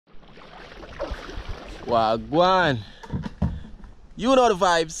Wagwan. You know the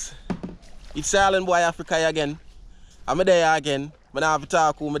vibes. It's Island Boy Africa again. I'm there again. But I have to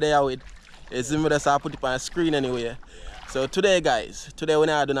talk who I'm there with. It's me that I put it on the screen anyway. So today guys, today we're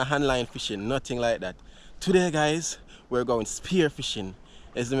not doing a handline fishing, nothing like that. Today guys, we're going spearfishing.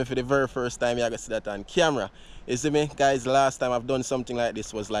 Is me for the very first time you see that on camera. Is me guys, the last time I've done something like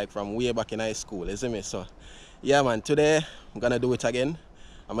this was like from way back in high school, is me? So yeah man, today I'm gonna do it again.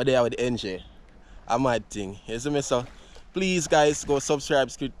 I'm there with Enjay. A mad thing, is me? So please guys go subscribe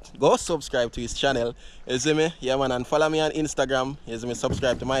to his channel, is me? Yeah man, and follow me on Instagram, is me?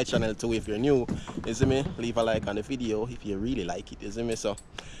 Subscribe to my channel too if you're new, is me? Leave a like on the video if you really like it, is me? So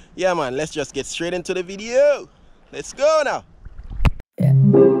yeah man, let's just get straight into the video. Let's go now. Yeah.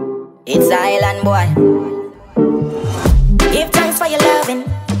 It's Island Boy. Give thanks for your loving.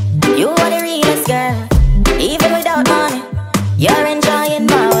 You are the realest girl. Even without money, you're enjoying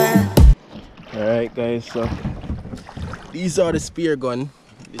my world. Alright guys, so these are the spear gun.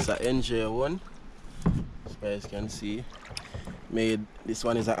 This is an Enjay one. As you guys can see. This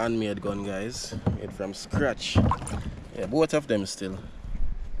one is a handmade gun guys. Made from scratch. Yeah, both of them still.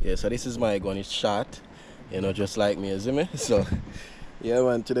 Yeah, so this is my gun, it's shot. You know, just like me, you see me? So yeah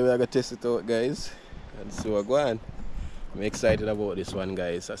man, today we're gonna test it out guys. And see what going on. I'm excited about this one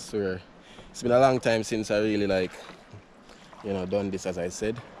guys, I swear. It's been a long time since I really like, you know, done this as I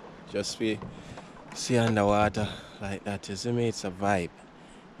said. Just be see underwater like that, you see me? It's a vibe.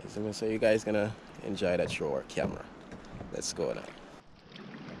 You see me? So you guys gonna enjoy that through our camera. Let's go now.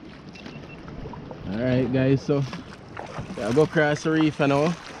 Alright guys, so I'll go across the reef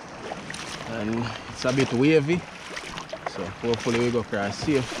now. And it's a bit wavy. So hopefully we go across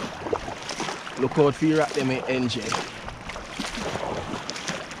safe. Look out for your at them in Enjay.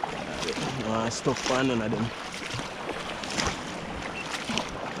 Stuck on none of them.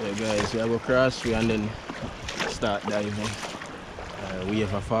 Yeah guys, we have to cross and then start diving.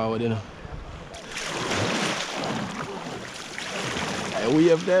 Wave forward, you know. I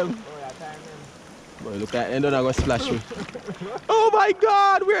wave them. Boy, look at them, don't go splash me. Oh my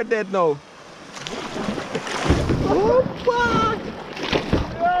god, we're dead now. Oh fuck!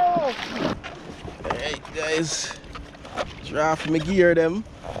 No! Alright guys, draft me gear them.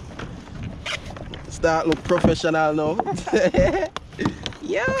 Start look professional now.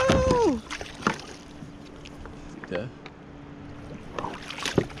 Yo! Yeah.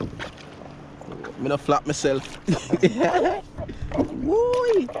 I'm gonna flap myself.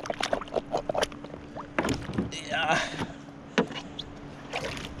 Woo! Yeah.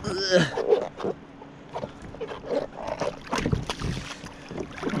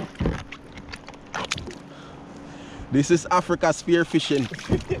 This is Africa spearfishing.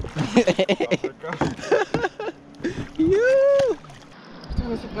 You.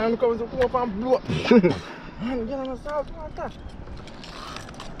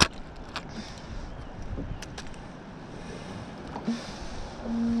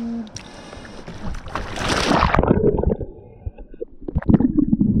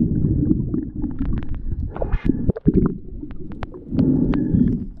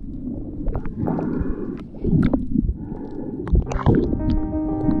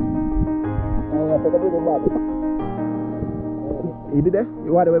 You did that?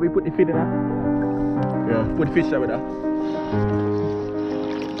 You want the way we put the feet in there? Yeah, put the fish over there.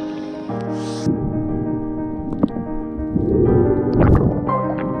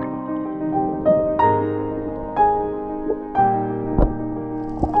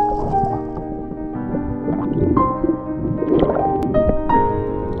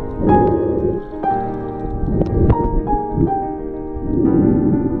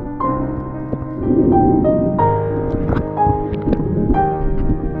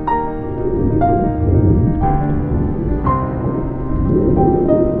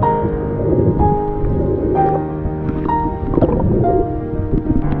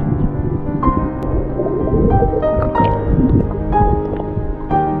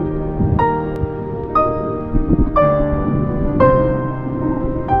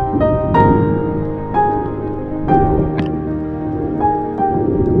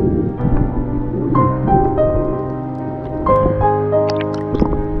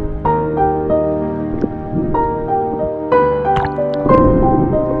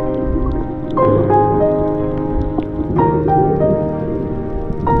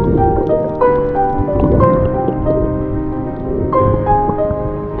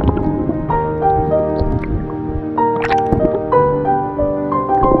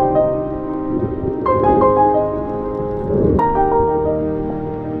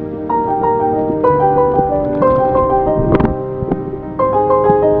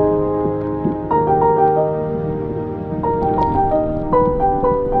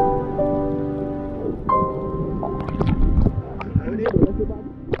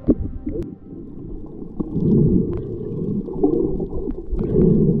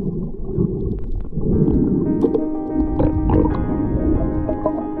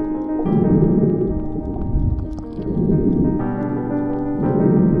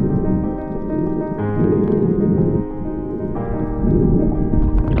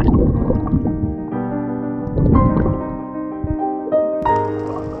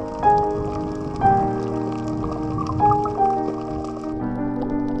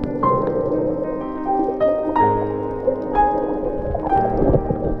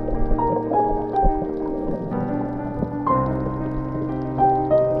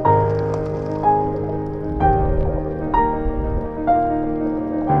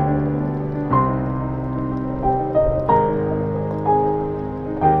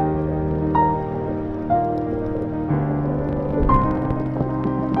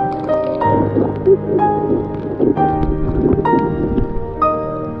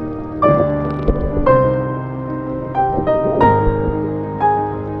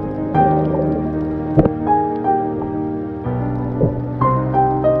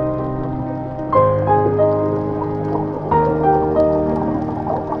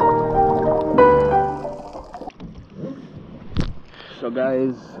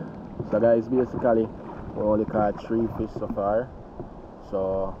 guys, basically we only caught 3 fish so far.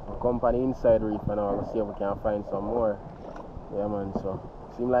 So we company inside reef and I'll see if we can find some more. Yeah man, so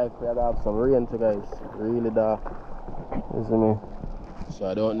seems like we gotta have some rain today, guys. Really dark. You see me? So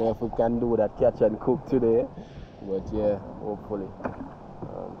I don't know if we can do that catch and cook today. But yeah, hopefully.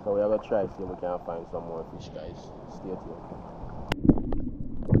 So we are gonna try see if we can find some more fish, guys. Stay tuned.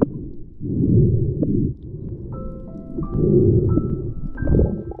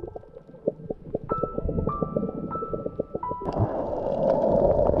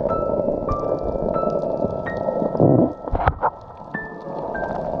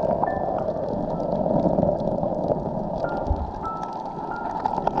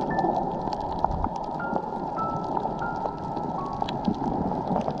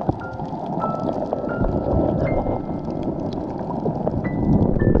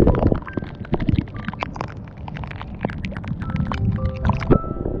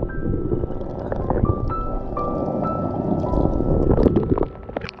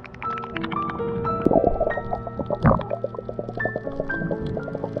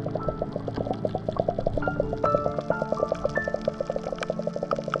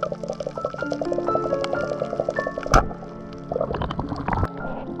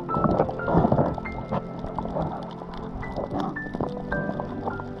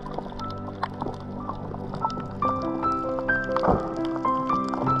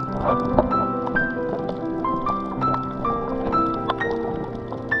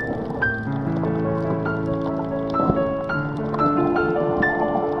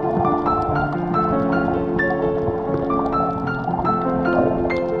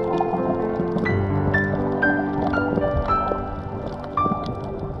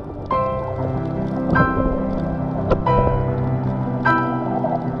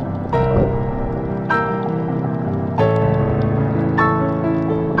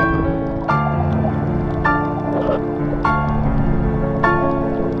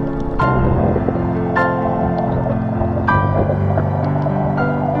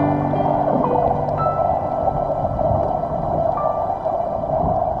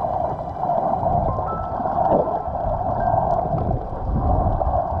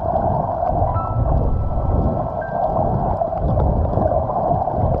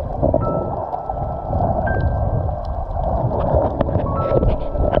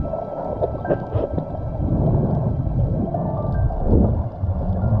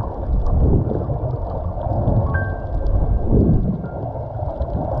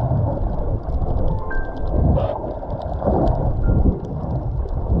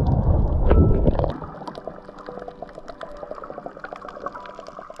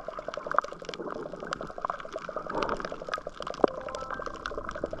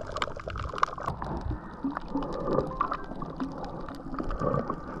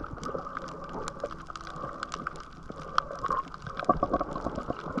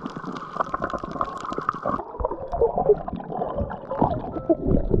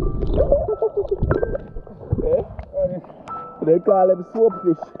 They call them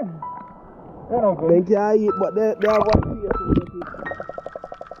swordfish. They don't go. They can't eat, but they have one taste.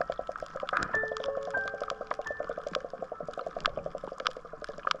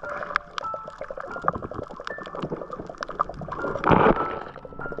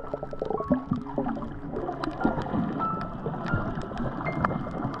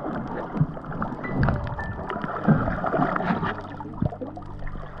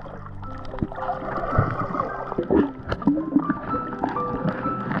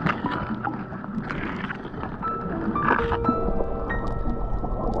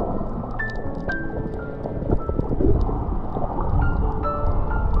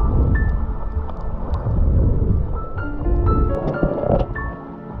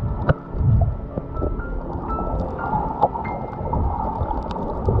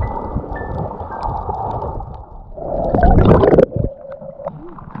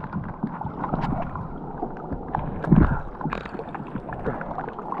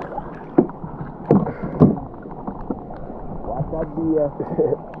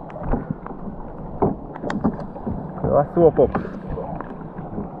 That's so up.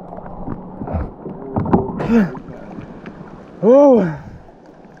 Oh,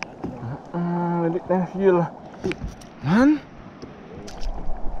 I feel, man.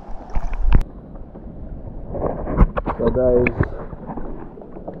 So guys,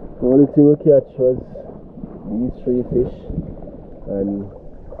 the only thing we catch was these 3 fish, and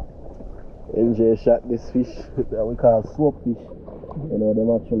Enjay shot this fish that we call swordfish. You know, them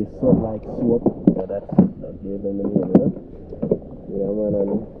actually sword like sword, so that gave them the name, you know? Yeah man,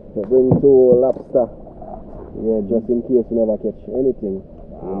 and we bring 2 lobster. Yeah, just in case you never catch anything.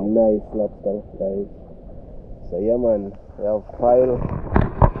 Wow. Nice lobster, guys. So yeah man, we have pile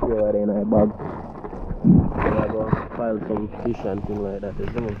here in our bag. We are going to pile some fish and things like that,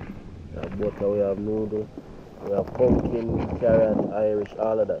 isn't it? We have butter, we have noodles, we have pumpkin, carrot, Irish,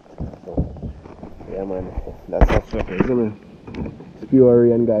 all of that. So yeah man, that's our stuff, isn't it? It's pure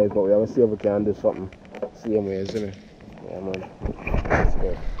rain guys, but we have to see if we can do something same way, isn't it? Yeah man, let's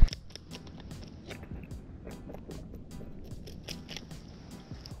go.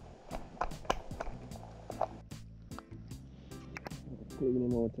 Clean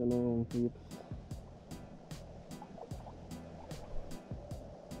him out now, peeps.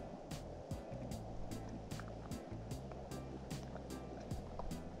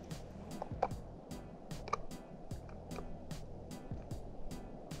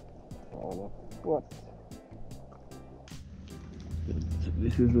 What?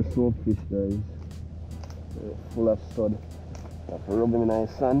 This is the soap fish, guys. Full of stud. Have to rub them in the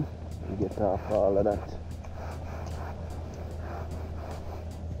sun and get off all of that.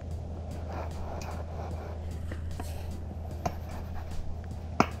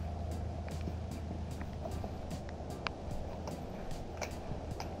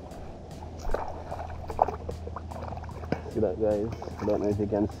 See that, guys? I don't know if you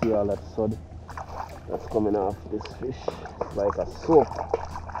can see all that sod that's coming off this fish. It's like a soap.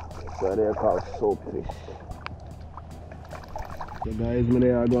 So they're called soap fish. So guys, when they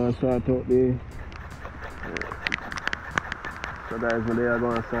are going to start out the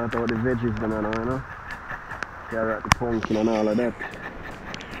veggies then, you know. Carrot, the pumpkin and all of that.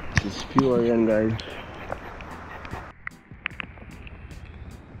 It's pure again, guys.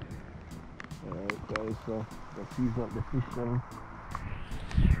 Alright guys, so let's season up the fish now.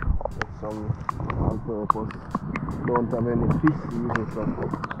 Get some all purpose. Don't have any fish season, so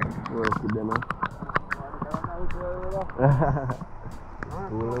work with them.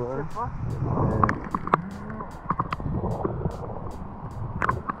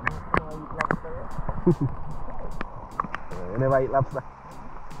 You never eat lobster?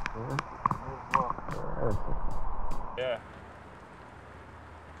 Yeah.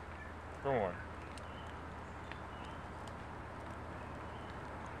 Come on.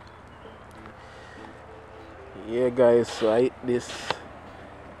 Yeah guys, so I eat this,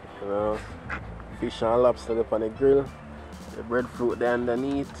 you know, fish and lobster up on the grill, the breadfruit there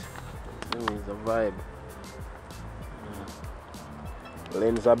underneath. It's a vibe.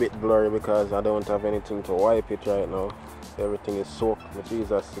 Lens a bit blurry because I don't have anything to wipe it right now. Everything is soaked. My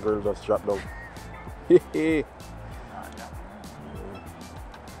Jesus, the grill just dropped down. Yeah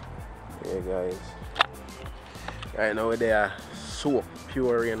guys. Right now they are soap,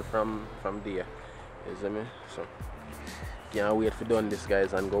 pure rain from there. You see me? So can't wait for done this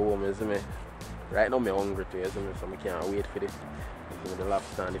guys and go home, you see me? Right now I'm hungry too, you see me? So I can't wait for the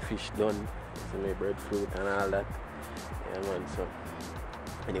lobster and the fish done. You see me? Breadfruit and all that. Yeah man, so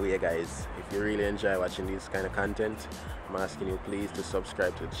anyway guys, if you really enjoy watching this kind of content, I'm asking you please to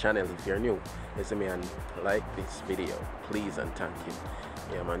subscribe to the channel if you're new. You see me, and like this video, please and thank you.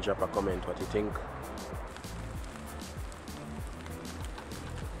 Yeah man, drop a comment what you think.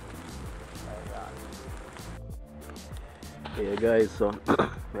 Yeah guys, so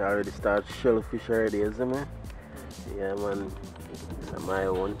we already start shellfish already, you see me? Yeah man, it's my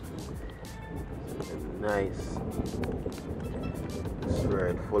one. Nice. It's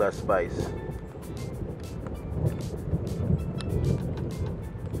right, full of spice.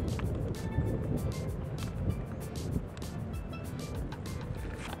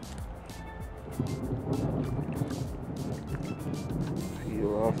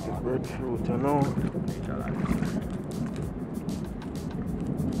 Peel off the breadfruit, you know.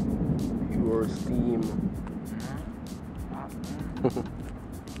 Pure steam.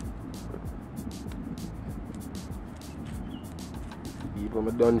 Even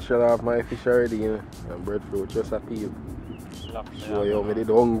I done shell off my fish already, you know, and breadfruit just a peel. Show you how I did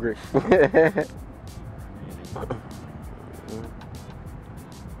hungry.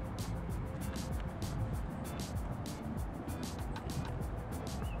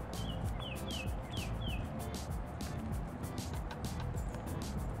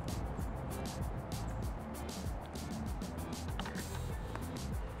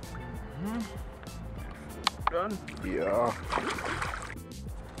 Done? Yeah.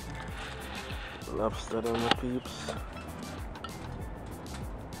 Lobster on the peeps.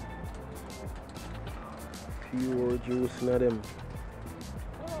 Pure juice in them.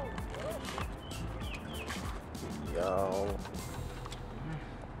 Yo.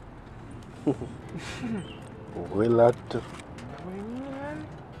 Will that?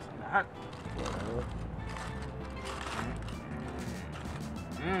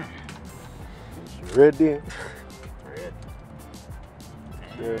 It's ready. Red.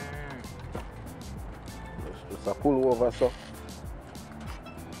 Yeah. Just a pull over so.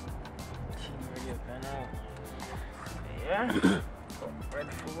 Yeah.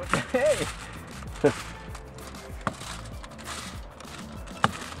 Breadfruit. Hey.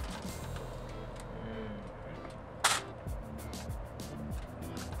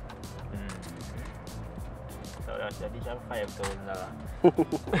 So that's a dish of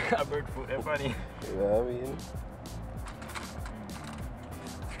 $5,000. A breadfruit, everybody. Yeah, I mean.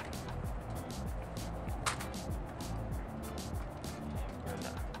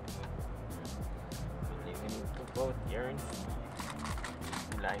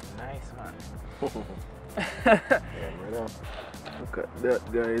 Life nice, man. Yeah, brother. Look at that,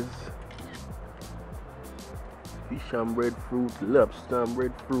 guys. Fish and breadfruit, lobster and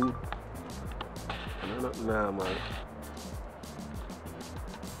breadfruit. No, not now, man.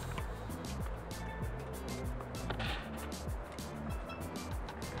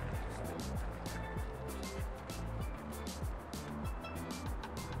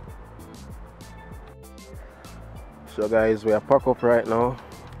 So guys, we are packed up right now.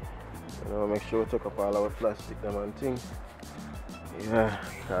 You know, make sure we take up all our plastic them and things. Yeah,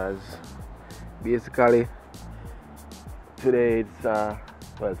 because basically today it's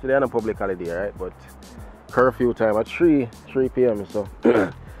well, today on a public holiday, right? But curfew time at 3 p.m. so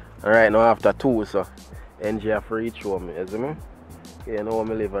and right now after 2, so Enjay for each home, you see me? You know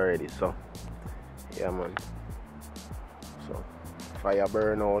where I live already, so yeah, man. So fire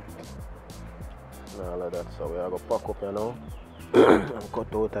burn out and all of that, so we are gonna pack up, you know. And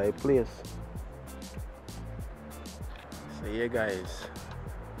cut out a place. So yeah, guys,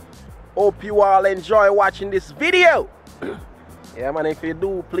 hope you all enjoy watching this video. Yeah, man, if you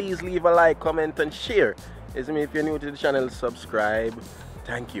do, please leave a like, comment and share. You see me? If you're new to the channel, subscribe.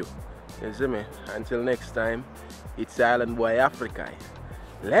 Thank you. You see me? Until next time, it's Island Boy Africa.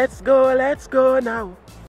 Let's go now.